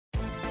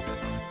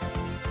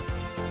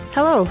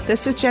Hello,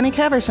 this is Jenny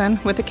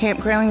Caverson with the Camp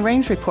Grayling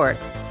Range Report.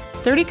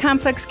 30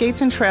 complex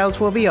gates and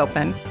trails will be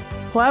open.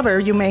 However,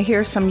 you may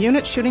hear some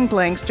units shooting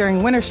blanks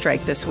during winter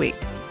strike this week.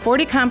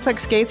 40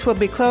 complex gates will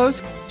be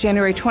closed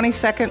January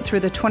 22nd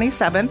through the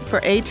 27th for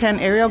A-10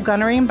 aerial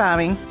gunnery and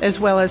bombing, as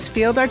well as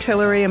field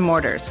artillery and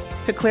mortars.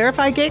 To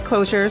clarify gate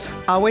closures,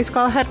 always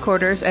call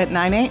headquarters at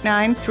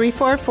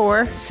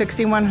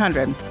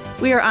 989-344-6100.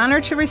 We are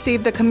honored to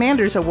receive the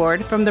Commander's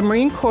Award from the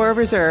Marine Corps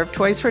Reserve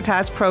Toys for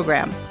Tots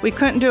program. We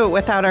couldn't do it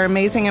without our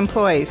amazing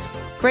employees.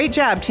 Great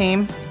job,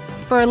 team.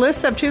 For a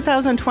list of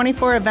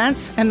 2024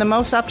 events and the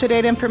most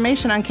up-to-date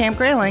information on Camp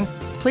Grayling,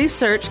 please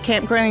search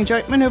Camp Grayling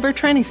Joint Maneuver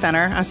Training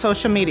Center on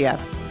social media.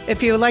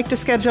 If you would like to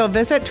schedule a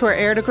visit to our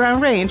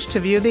air-to-ground range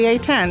to view the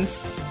A-10s,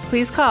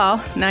 please call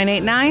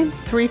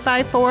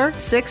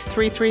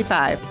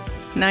 989-354-6335.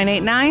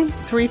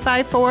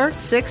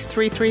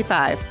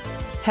 989-354-6335.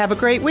 Have a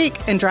great week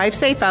and drive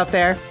safe out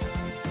there.